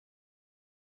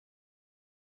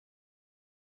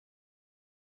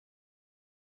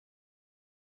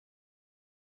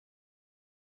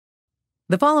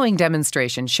The following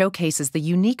demonstration showcases the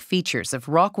unique features of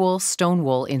ROCKWOOL stone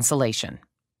wool insulation.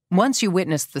 Once you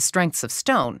witness the strengths of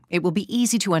stone, it will be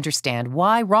easy to understand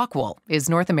why ROCKWOOL is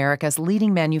North America's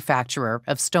leading manufacturer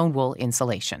of stone wool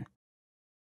insulation.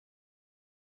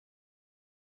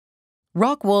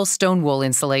 ROCKWOOL stone wool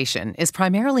insulation is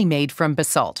primarily made from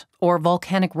basalt, or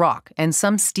volcanic rock, and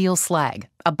some steel slag,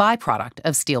 a byproduct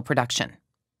of steel production.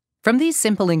 From these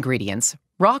simple ingredients,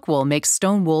 ROCKWOOL makes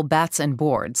stone wool bats and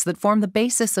boards that form the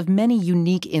basis of many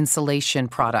unique insulation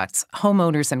products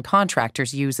homeowners and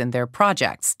contractors use in their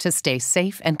projects to stay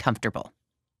safe and comfortable.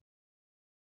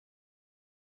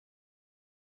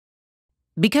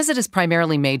 Because it is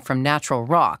primarily made from natural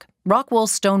rock, ROCKWOOL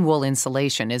stone wool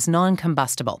insulation is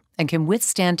non-combustible and can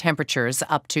withstand temperatures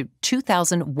up to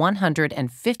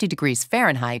 2,150 degrees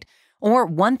Fahrenheit or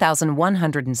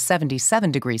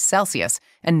 1,177 degrees Celsius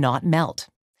and not melt.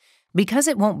 Because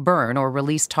it won't burn or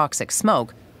release toxic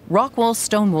smoke, ROCKWOOL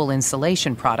stone wool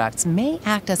insulation products may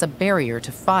act as a barrier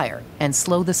to fire and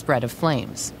slow the spread of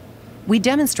flames. We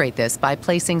demonstrate this by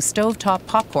placing stovetop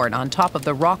popcorn on top of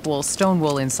the ROCKWOOL stone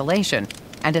wool insulation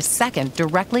and a second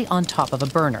directly on top of a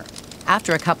burner.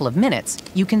 After a couple of minutes,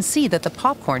 you can see that the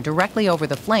popcorn directly over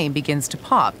the flame begins to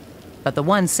pop, but the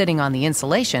one sitting on the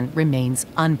insulation remains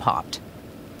unpopped.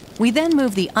 We then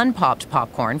move the unpopped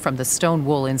popcorn from the stone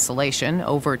wool insulation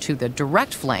over to the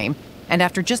direct flame, and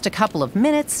after just a couple of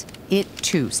minutes, it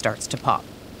too starts to pop.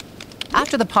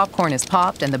 After the popcorn is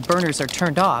popped and the burners are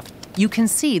turned off, you can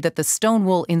see that the stone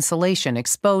wool insulation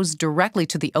exposed directly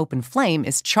to the open flame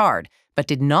is charred, but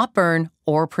did not burn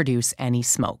or produce any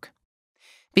smoke.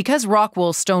 Because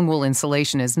ROCKWOOL stone wool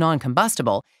insulation is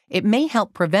non-combustible, it may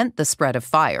help prevent the spread of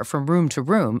fire from room to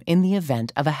room in the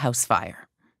event of a house fire.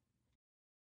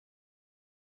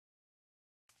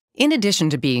 In addition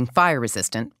to being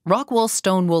fire-resistant, ROCKWOOL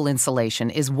stone wool insulation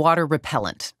is water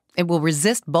repellent. It will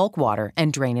resist bulk water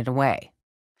and drain it away.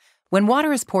 When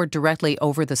water is poured directly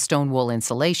over the stone wool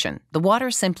insulation, the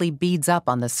water simply beads up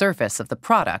on the surface of the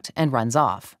product and runs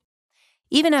off.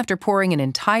 Even after pouring an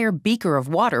entire beaker of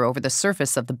water over the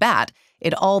surface of the bat,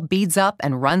 it all beads up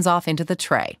and runs off into the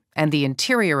tray, and the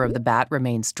interior of the bat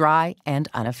remains dry and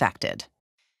unaffected.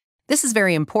 This is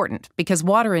very important because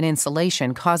water in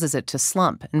insulation causes it to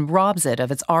slump and robs it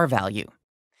of its R value.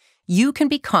 You can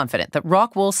be confident that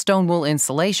ROCKWOOL stone wool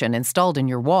insulation installed in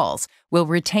your walls will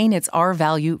retain its R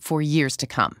value for years to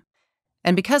come.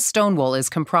 And because stone wool is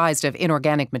comprised of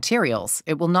inorganic materials,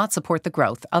 it will not support the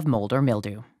growth of mold or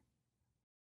mildew.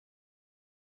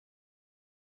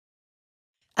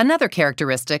 Another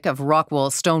characteristic of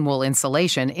ROCKWOOL stone wool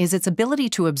insulation is its ability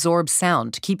to absorb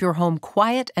sound to keep your home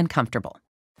quiet and comfortable.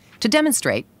 To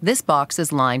demonstrate, this box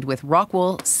is lined with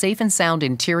ROCKWOOL Safe and Sound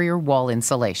interior wall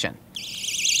insulation.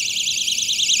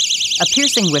 A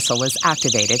piercing whistle is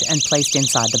activated and placed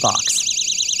inside the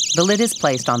box. The lid is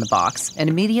placed on the box, and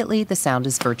immediately the sound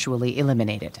is virtually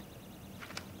eliminated.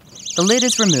 The lid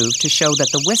is removed to show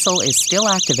that the whistle is still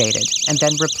activated and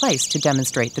then replaced to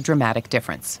demonstrate the dramatic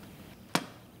difference.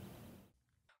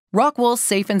 ROCKWOOL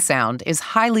Safe and Sound is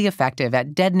highly effective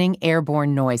at deadening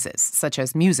airborne noises, such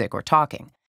as music or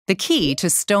talking. The key to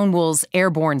stone wool's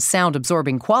airborne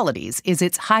sound-absorbing qualities is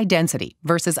its high density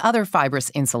versus other fibrous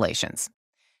insulations.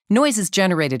 Noises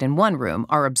generated in one room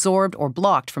are absorbed or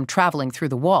blocked from traveling through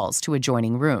the walls to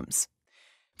adjoining rooms.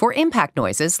 For impact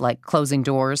noises like closing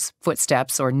doors,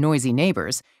 footsteps, or noisy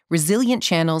neighbors, resilient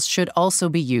channels should also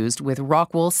be used with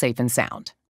ROCKWOOL Safe and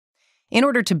Sound. In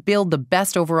order to build the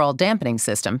best overall dampening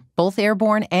system, both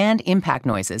airborne and impact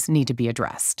noises need to be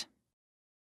addressed.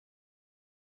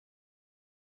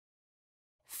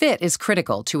 Fit is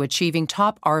critical to achieving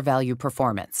top R-value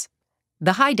performance.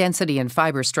 The high density and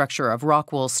fiber structure of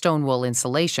ROCKWOOL stone wool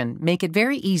insulation make it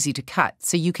very easy to cut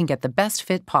so you can get the best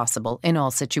fit possible in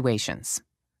all situations.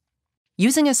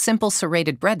 Using a simple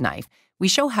serrated bread knife, we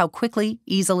show how quickly,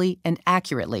 easily, and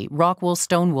accurately ROCKWOOL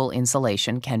stone wool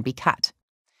insulation can be cut.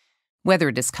 Whether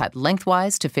it is cut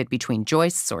lengthwise to fit between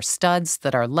joists or studs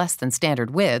that are less than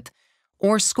standard width,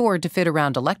 or scored to fit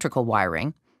around electrical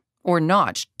wiring, or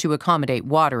notched to accommodate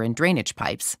water and drainage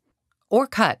pipes, or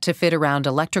cut to fit around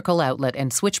electrical outlet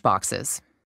and switch boxes.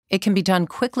 It can be done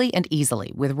quickly and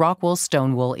easily with ROCKWOOL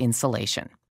stone wool insulation.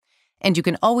 And you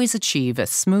can always achieve a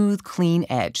smooth, clean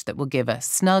edge that will give a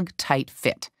snug, tight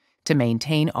fit to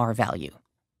maintain R value.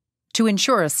 To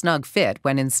ensure a snug fit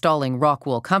when installing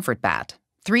ROCKWOOL Comfort Bat,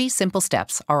 3 simple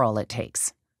steps are all it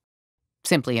takes.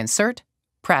 Simply insert,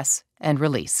 press, and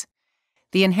release.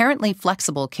 The inherently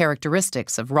flexible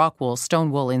characteristics of ROCKWOOL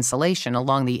stone wool insulation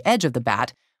along the edge of the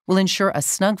bat will ensure a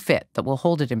snug fit that will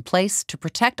hold it in place to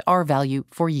protect R value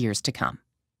for years to come.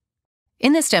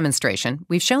 In this demonstration,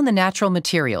 we've shown the natural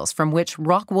materials from which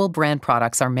ROCKWOOL brand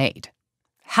products are made,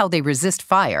 how they resist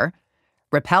fire,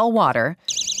 repel water,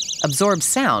 absorb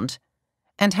sound,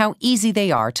 and how easy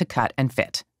they are to cut and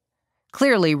fit.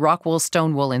 Clearly, ROCKWOOL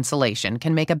stone wool insulation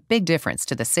can make a big difference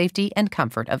to the safety and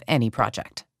comfort of any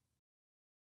project.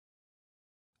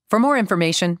 For more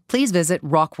information, please visit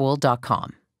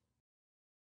rockwool.com.